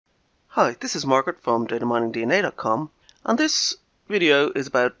Hi, this is Margaret from DNAPainter, and this video is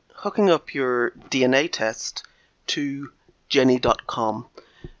about hooking up your DNA test to Geni.com.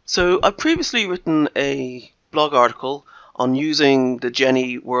 So I've previously written a blog article on using the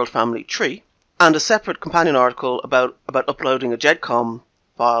Geni World Family Tree and a separate companion article about uploading a GEDCOM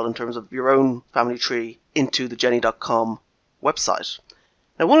file in terms of your own family tree into the Geni.com website.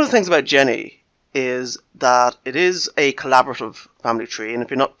 Now, one of the things about Geni is that it is a collaborative family tree, and if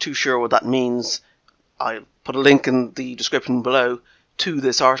you're not too sure what that means, I'll put a link in the description below to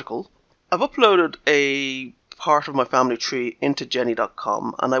this article. I've uploaded a part of my family tree into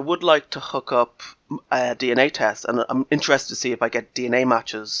Geni.com, and I would like to hook up a DNA test, and I'm interested to see if I get DNA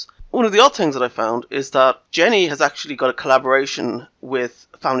matches. One of the odd things that I found is that Geni has actually got a collaboration with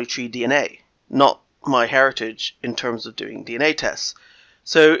FamilyTreeDNA, not MyHeritage, in terms of doing DNA tests.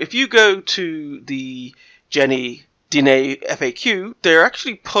 So if you go to the Geni DNA FAQ, they're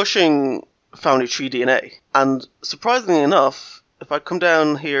actually pushing FamilyTreeDNA. And surprisingly enough, if I come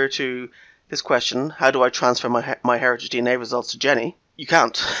down here to this question, how do I transfer my heritage DNA results to Geni? You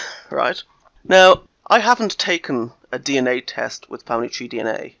can't, right? Now, I haven't taken a DNA test with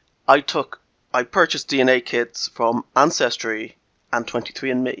FamilyTreeDNA. I purchased DNA kits from Ancestry and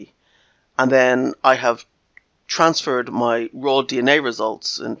 23andMe, and then I have transferred my raw DNA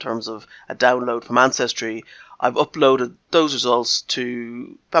results in terms of a download from Ancestry. I've uploaded those results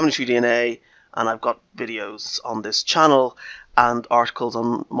to FamilyTreeDNA, and I've got videos on this channel and articles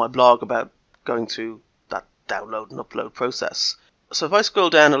on my blog about going through that download and upload process. So if I scroll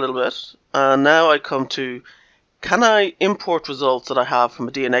down a little bit, and now I come to, can I import results that I have from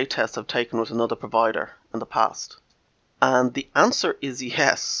a DNA test I've taken with another provider in the past? And the answer is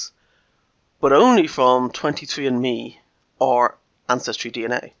yes, but only from 23andMe or Ancestry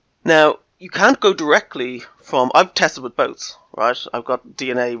DNA. Now, you can't go directly from, I've tested with both, right? I've got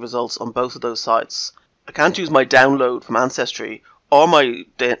DNA results on both of those sites. I can't use my download from Ancestry or my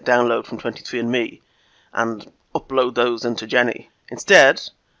download from 23andMe and upload those into Geni. Instead,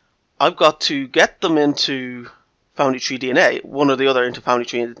 I've got to get them into FamilyTreeDNA, one or the other into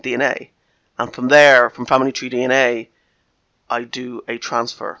FamilyTreeDNA, and from there, from FamilyTreeDNA, I do a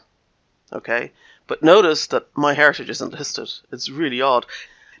transfer. Okay, but notice that MyHeritage isn't listed. It's really odd.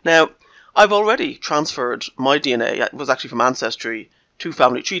 Now, I've already transferred my DNA, it was actually from Ancestry, to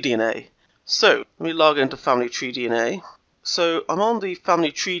FamilyTreeDNA. So, let me log into FamilyTreeDNA. So, I'm on the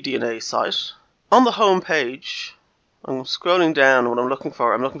FamilyTreeDNA site. On the home page, I'm scrolling down, and what I'm looking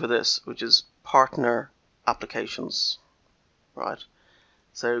for this, which is Partner Applications. Right,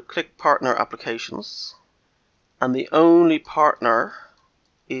 so click Partner Applications, and the only partner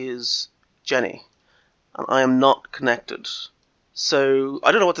is Geni, and I am not connected. So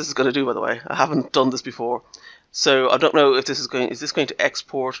I don't know what this is going to do, by the way. I haven't done this before, so I don't know if this is going to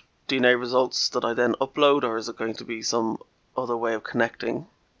export DNA results that I then upload, or is it going to be some other way of connecting?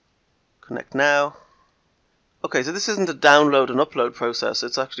 Connect now. Okay, so this isn't a download and upload process.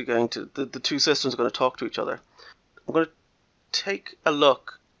 It's actually going to, the two systems are going to talk to each other. I'm going to take a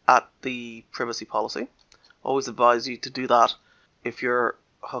look at the privacy policy. Always advise you to do that if you're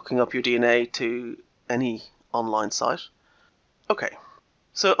hooking up your DNA to any online site. Okay,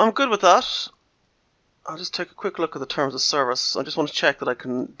 so I'm good with that. I'll just take a quick look at the terms of service. I just want to check that I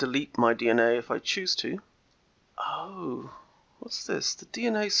can delete my DNA if I choose to. Oh, what's this? The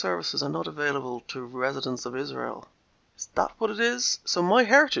DNA services are not available to residents of Israel. Is that what it is? So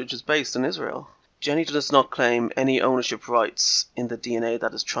MyHeritage is based in Israel. Geni does not claim any ownership rights in the DNA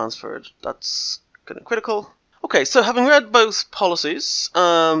that is transferred. That's kind of critical. Okay, so having read both policies,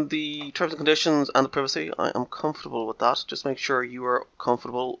 the terms and conditions and the privacy, I am comfortable with that. Just make sure you are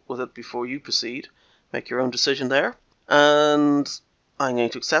comfortable with it before you proceed. Make your own decision there. And I'm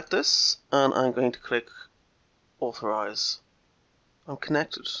going to accept this, and I'm going to click Authorize. I'm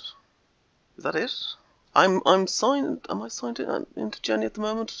connected. Is that it? I'm signed. Am I signed into Geni at the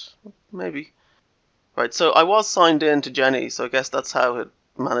moment? Maybe. Right, so I was signed in to Geni, so I guess that's how it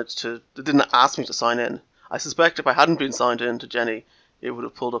managed to. It didn't ask me to sign in. I suspect if I hadn't been signed in to Geni, it would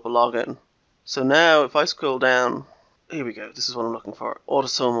have pulled up a login. So now, if I scroll down, here we go. This is what I'm looking for.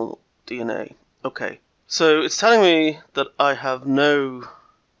 Autosomal DNA. Okay. So it's telling me that I have no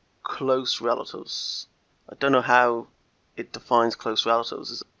close relatives. I don't know how it defines close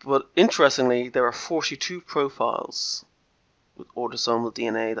relatives. But interestingly, there are 42 profiles with autosomal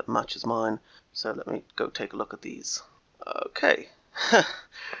DNA that matches mine. So let me go take a look at these. Okay.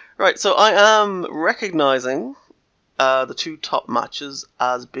 Right, so I am recognizing the two top matches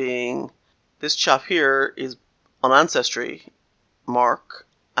as being, this chap here is on Ancestry, Mark,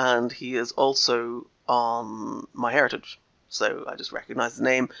 and he is also on MyHeritage. So I just recognize the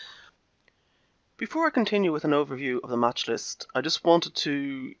name. Before I continue with an overview of the match list, I just wanted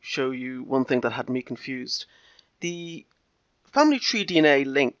to show you one thing that had me confused. The FamilyTreeDNA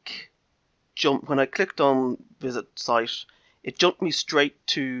link jumped when I clicked on visit site. It jumped me straight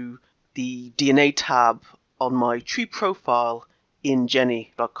to the DNA tab on my tree profile in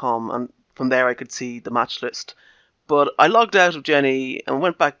Geni.com, and from there I could see the match list. But I logged out of Geni and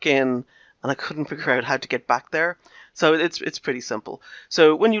went back in, and I couldn't figure out how to get back there. So it's pretty simple.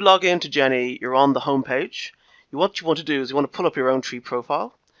 So when you log into Geni, you're on the home page. What you want to do is you want to pull up your own tree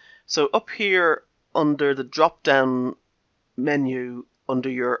profile. So up here under the drop-down menu under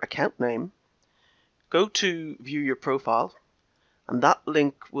your account name, go to view your profile, and that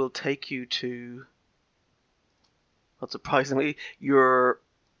link will take you to, not surprisingly, your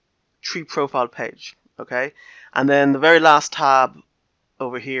tree profile page. Okay, and then the very last tab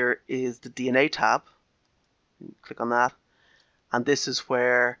over here is the DNA tab. Click on that, and this is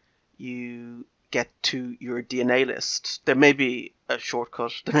where you get to your DNA list. There may be a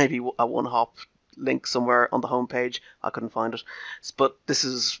shortcut, there may be a one-hop link somewhere on the home page. I couldn't find it, but this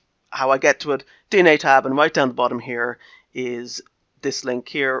is how I get to it. DNA tab, and right down the bottom here is this link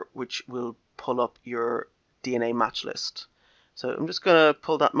here, which will pull up your DNA match list. So I'm just going to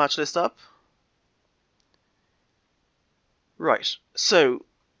pull that match list up. Right, so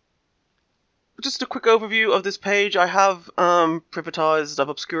just a quick overview of this page. I have privatized, I've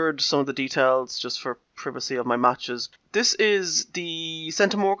obscured some of the details just for privacy of my matches. This is the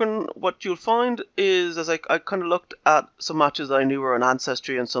centimorgan. What you'll find is, as I kind of looked at some matches that I knew were on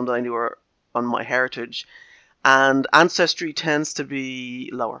Ancestry and some that I knew were on MyHeritage, and Ancestry tends to be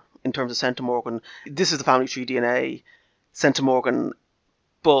lower in terms of centimorgan. This is the FamilyTreeDNA centimorgan,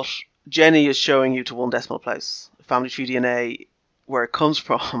 but Geni is showing you to one decimal place. FamilyTreeDNA, where it comes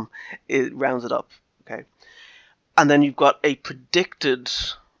from, it rounds it up. Okay, and then you've got a predicted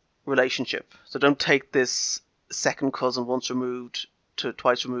relationship. So don't take this second cousin once removed to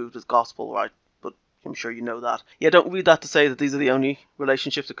twice removed as gospel, right? But I'm sure you know that. Yeah, don't read that to say that these are the only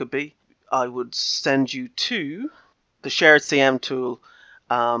relationships it could be. I would send you to the shared CM tool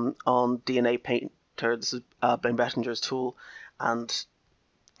on DNAPainter. This is Blaine Bettinger's tool, and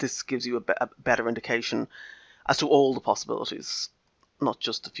this gives you a better indication as to all the possibilities, not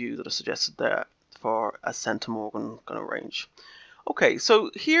just a few that are suggested there for a centimorgan kind of range. Okay, so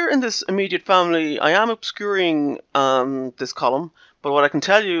here in this immediate family, I am obscuring this column, but what I can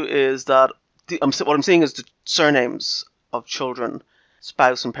tell you is that what I'm seeing is the surnames of children,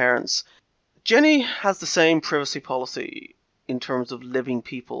 spouse and parents. Geni has the same privacy policy in terms of living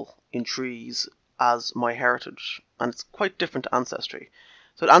people in trees as MyHeritage, and it's quite different to Ancestry.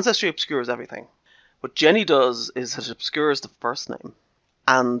 So Ancestry obscures everything. What Geni does is it obscures the first name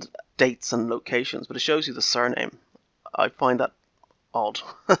and dates and locations, but it shows you the surname. I find that odd,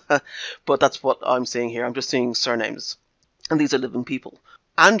 but that's what I'm seeing here. I'm just seeing surnames, and these are living people.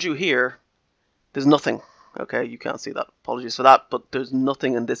 Andrew here, there's nothing. Okay, you can't see that. Apologies for that, but there's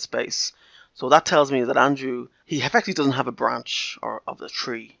nothing in this space. So that tells me that Andrew, he effectively doesn't have a branch of the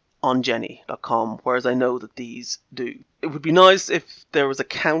tree on Geni.com, whereas I know that these do. It would be nice if there was a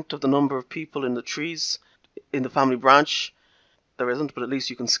count of the number of people in the trees in the family branch. There isn't, but at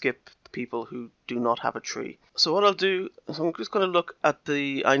least you can skip the people who do not have a tree. So what I'll do is I'm just going to look at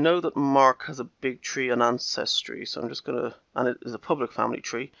I know that Mark has a big tree on Ancestry, so I'm just going to, and it is a public family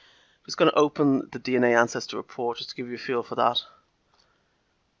tree. Just going to open the DNA Ancestor Report just to give you a feel for that.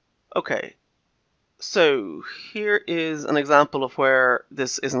 Okay, so here is an example of where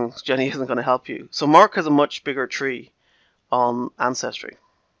Geni isn't going to help you. So Mark has a much bigger tree on Ancestry,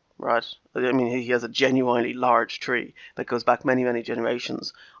 right? I mean, he has a genuinely large tree that goes back many, many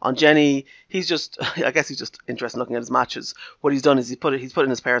generations. On Geni, he's just, I guess he's just interested in looking at his matches. What he's done is he's put in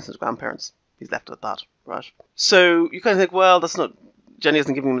his parents and his grandparents. He's left it at that, right? So you kind of think, well, Geni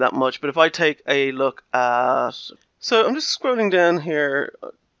isn't giving me that much, but if I take a look at, so I'm just scrolling down here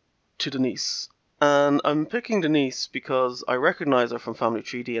to Denise, and I'm picking Denise because I recognize her from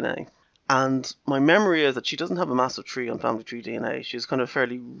FamilyTreeDNA. And my memory is that she doesn't have a massive tree on FamilyTreeDNA. She's kind of a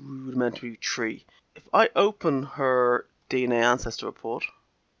fairly rudimentary tree. If I open her DNA Ancestor Report,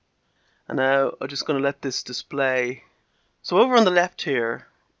 and now I'm just going to let this display. So over on the left here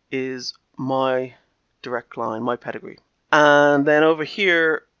is my direct line, my pedigree. And then over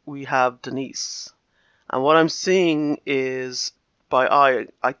here we have Denise. And what I'm seeing is, by eye,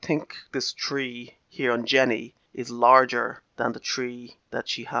 I think this tree here on Geni is larger than the tree that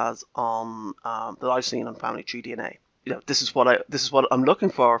she has on that I've seen on FamilyTreeDNA. You know, this is what I'm looking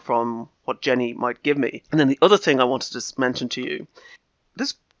for from what Geni might give me. And then the other thing I wanted to mention to you,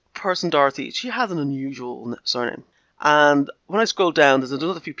 this person Dorothy, she has an unusual surname. And when I scroll down, there's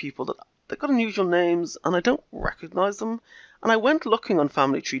another few people they've got unusual names and I don't recognize them. And I went looking on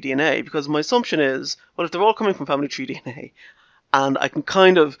FamilyTreeDNA because my assumption is, well, if they're all coming from FamilyTreeDNA, and I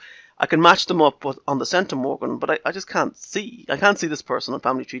can match them up on the Centum organ, but I just can't see. I can't see this person on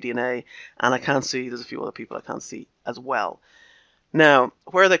FamilyTreeDNA, and I can't see, there's a few other people I can't see as well. Now,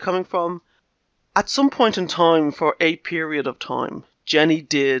 where are they coming from? At some point in time, for a period of time, Geni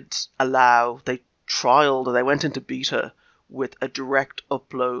did allow, they trialed, or they went into beta with a direct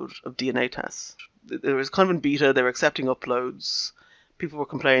upload of DNA tests. It was kind of in beta, they were accepting uploads. People were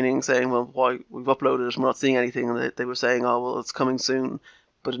complaining, saying, well, why, we've uploaded it, we're not seeing anything. And they were saying, oh, well, it's coming soon.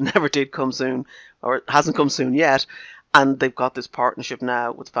 But it never did come soon, or it hasn't come soon yet. And they've got this partnership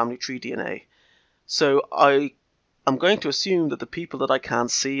now with FamilyTreeDNA. So I'm going to assume that the people that I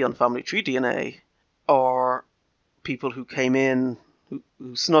can't see on FamilyTreeDNA are people who came in,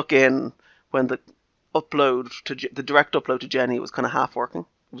 who snuck in when the direct upload to Geni was kind of half working.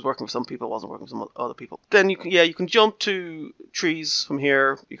 It was working for some people, it wasn't working for some other people. Then you can jump to trees from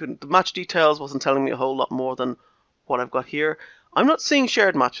here. The match details wasn't telling me a whole lot more than what I've got here. I'm not seeing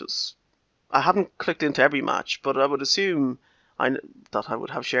shared matches. I haven't clicked into every match, but I would assume that I would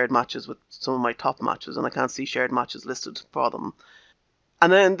have shared matches with some of my top matches, and I can't see shared matches listed for them.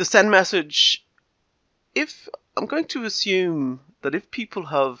 And then the send message, I'm going to assume that if people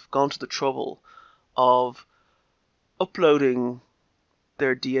have gone to the trouble of uploading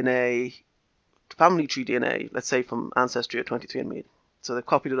their DNA to FamilyTreeDNA, let's say from Ancestry or 23andMe, so they've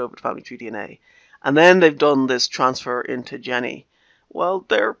copied it over to FamilyTreeDNA, and then they've done this transfer into Geni, well,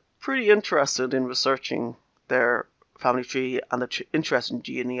 they're pretty interested in researching their family tree and they're interested in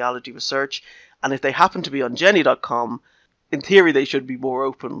genealogy research, and if they happen to be on Geni.com, in theory they should be more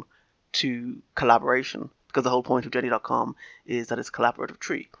open to collaboration, because the whole point of Geni.com is that it's a collaborative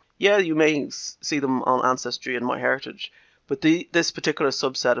tree. Yeah, you may see them on Ancestry and MyHeritage, but this particular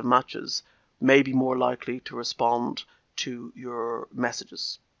subset of matches may be more likely to respond to your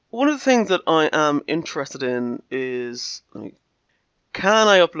messages. One of the things that I am interested in is, can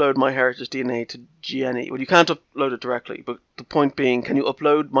I upload MyHeritage DNA to Geni? Well, you can't upload it directly, but the point being, can you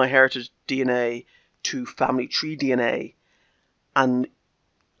upload MyHeritage DNA to FamilyTreeDNA and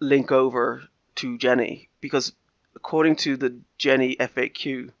link over to Geni? Because according to the Geni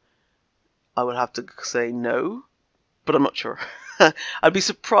FAQ, I would have to say no, but I'm not sure. I'd be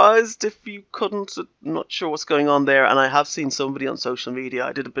surprised if you couldn't. I'm not sure what's going on there, and I have seen somebody on social media.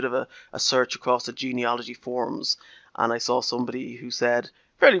 I did a bit of a search across the genealogy forums, and I saw somebody who said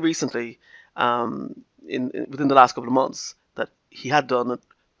fairly recently, within the last couple of months, that he had done it,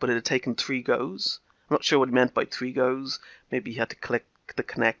 but it had taken 3 goes. I'm not sure what he meant by 3 goes. Maybe he had to click the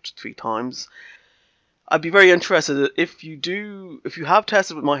connect 3 times. I'd be very interested if you have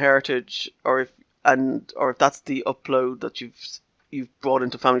tested with MyHeritage, or if that's the upload that you've brought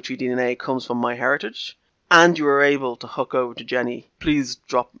into FamilyTreeDNA comes from MyHeritage, and you are able to hook over to Geni, please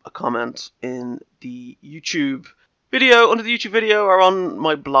drop a comment in the YouTube video, under the YouTube video, or on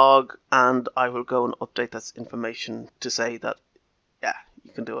my blog, and I will go and update this information to say that, yeah,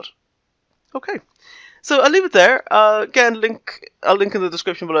 you can do it. Okay, so I'll leave it there. Again, I'll link in the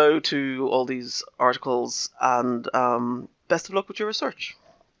description below to all these articles, and best of luck with your research.